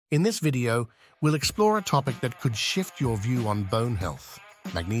In this video, we'll explore a topic that could shift your view on bone health.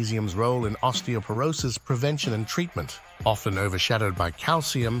 Magnesium's role in osteoporosis prevention and treatment. Often overshadowed by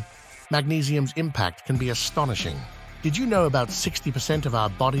calcium, magnesium's impact can be astonishing. Did you know about 60% of our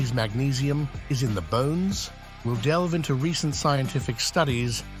body's magnesium is in the bones? We'll delve into recent scientific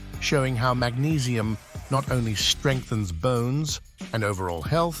studies showing how magnesium not only strengthens bones and overall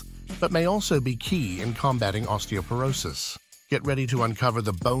health, but may also be key in combating osteoporosis. Get ready to uncover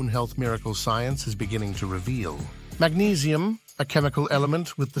the bone health miracle science is beginning to reveal. Magnesium, a chemical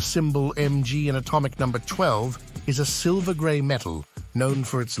element with the symbol Mg and atomic number 12, is a silver-gray metal known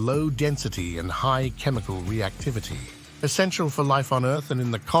for its low density and high chemical reactivity. Essential for life on Earth and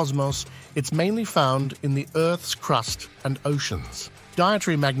in the cosmos, it's mainly found in the Earth's crust and oceans.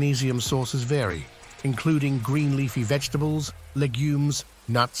 Dietary magnesium sources vary, including green leafy vegetables, legumes,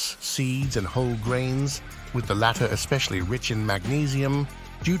 nuts, seeds, and whole grains, with the latter especially rich in magnesium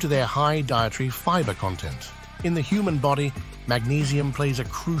due to their high dietary fiber content. In the human body, magnesium plays a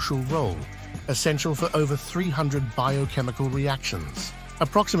crucial role, essential for over 300 biochemical reactions.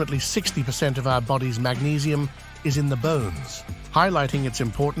 Approximately 60% of our body's magnesium is in the bones, highlighting its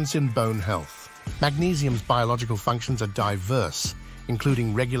importance in bone health. Magnesium's biological functions are diverse,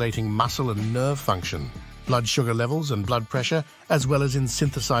 including regulating muscle and nerve function, blood sugar levels and blood pressure, as well as in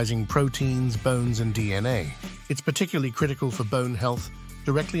synthesizing proteins, bones, and DNA. It's particularly critical for bone health,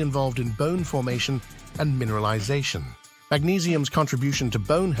 directly involved in bone formation and mineralization. Magnesium's contribution to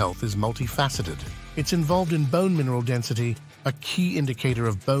bone health is multifaceted. It's involved in bone mineral density, a key indicator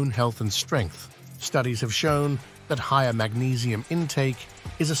of bone health and strength. Studies have shown that higher magnesium intake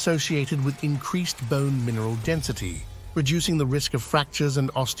is associated with increased bone mineral density, reducing the risk of fractures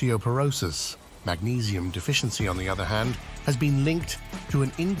and osteoporosis. Magnesium deficiency, on the other hand, has been linked to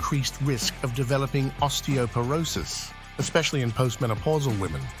an increased risk of developing osteoporosis, especially in postmenopausal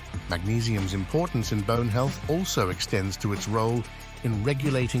women. Magnesium's importance in bone health also extends to its role in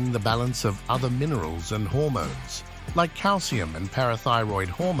regulating the balance of other minerals and hormones, like calcium and parathyroid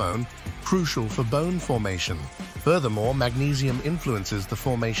hormone, crucial for bone formation. Furthermore, magnesium influences the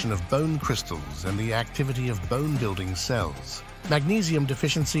formation of bone crystals and the activity of bone-building cells. Magnesium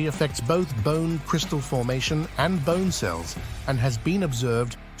deficiency affects both bone crystal formation and bone cells and has been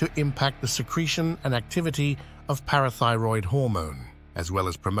observed to impact the secretion and activity of parathyroid hormone, as well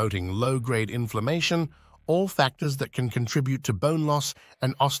as promoting low-grade inflammation, all factors that can contribute to bone loss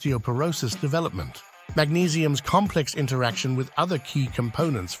and osteoporosis development. Magnesium's complex interaction with other key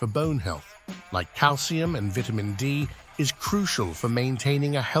components for bone health, like calcium and vitamin D, is crucial for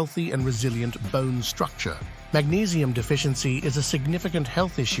maintaining a healthy and resilient bone structure. Magnesium deficiency is a significant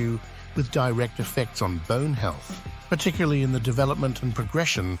health issue with direct effects on bone health, particularly in the development and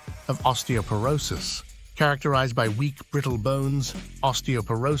progression of osteoporosis. Characterized by weak, brittle bones,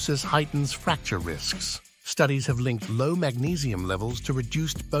 osteoporosis heightens fracture risks. Studies have linked low magnesium levels to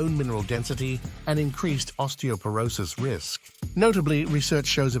reduced bone mineral density and increased osteoporosis risk. Notably, research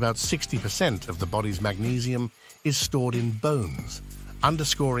shows about 60% of the body's magnesium is stored in bones,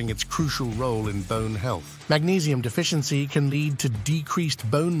 underscoring its crucial role in bone health. Magnesium deficiency can lead to decreased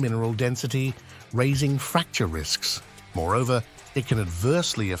bone mineral density, raising fracture risks. Moreover, it can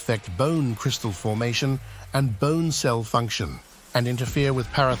adversely affect bone crystal formation and bone cell function, and interfere with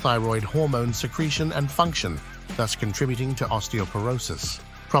parathyroid hormone secretion and function, thus contributing to osteoporosis.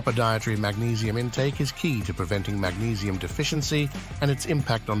 Proper dietary magnesium intake is key to preventing magnesium deficiency and its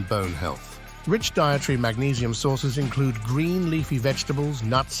impact on bone health. Rich dietary magnesium sources include green leafy vegetables,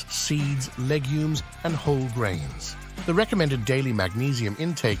 nuts, seeds, legumes, and whole grains. The recommended daily magnesium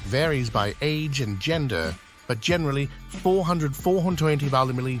intake varies by age and gender, but generally 400–420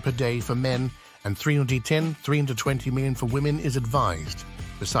 millimole per day for men and 310–320 million for women is advised.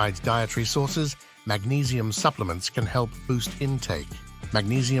 Besides dietary sources, magnesium supplements can help boost intake.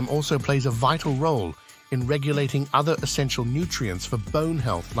 Magnesium also plays a vital role in regulating other essential nutrients for bone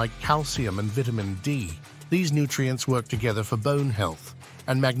health like calcium and vitamin D. These nutrients work together for bone health,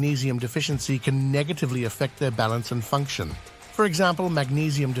 and magnesium deficiency can negatively affect their balance and function. For example,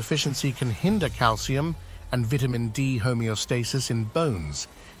 magnesium deficiency can hinder calcium and vitamin D homeostasis in bones,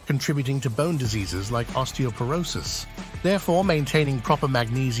 contributing to bone diseases like osteoporosis. Therefore, maintaining proper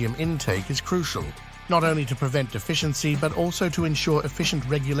magnesium intake is crucial, not only to prevent deficiency but also to ensure efficient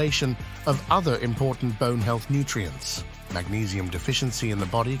regulation of other important bone health nutrients. Magnesium deficiency in the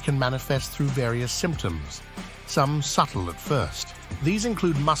body can manifest through various symptoms, some subtle at first. These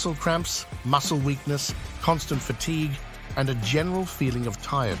include muscle cramps, muscle weakness, constant fatigue, and a general feeling of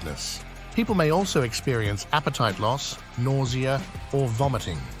tiredness. People may also experience appetite loss, nausea, or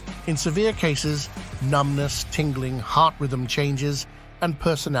vomiting. In severe cases, numbness, tingling, heart rhythm changes, and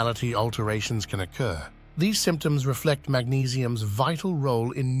personality alterations can occur. These symptoms reflect magnesium's vital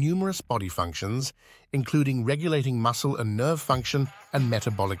role in numerous body functions, including regulating muscle and nerve function and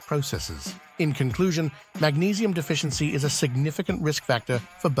metabolic processes. In conclusion, magnesium deficiency is a significant risk factor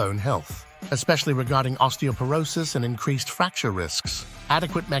for bone health, especially regarding osteoporosis and increased fracture risks.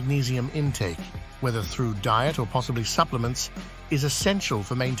 Adequate magnesium intake, whether through diet or possibly supplements, is essential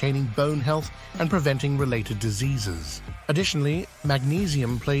for maintaining bone health and preventing related diseases. Additionally,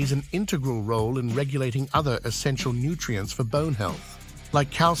 magnesium plays an integral role in regulating other essential nutrients for bone health,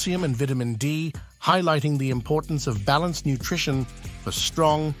 like calcium and vitamin D, highlighting the importance of balanced nutrition for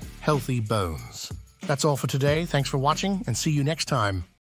strong, healthy bones. That's all for today. Thanks for watching, and see you next time.